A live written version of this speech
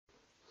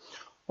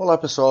Olá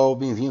pessoal,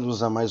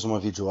 bem-vindos a mais uma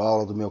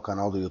videoaula do meu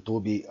canal do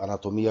YouTube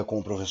Anatomia com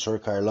o professor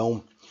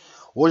Carlão.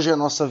 Hoje a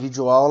nossa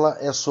videoaula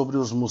é sobre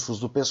os músculos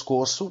do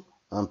pescoço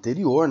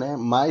anterior,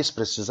 mais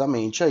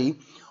precisamente aí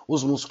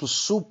os músculos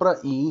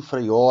supra e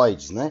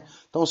infraioides,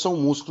 Então são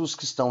músculos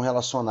que estão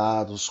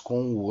relacionados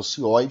com o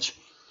ocioide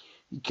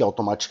e que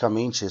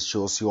automaticamente este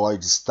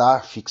ocioide está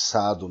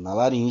fixado na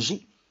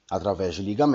laringe através de ligamentos.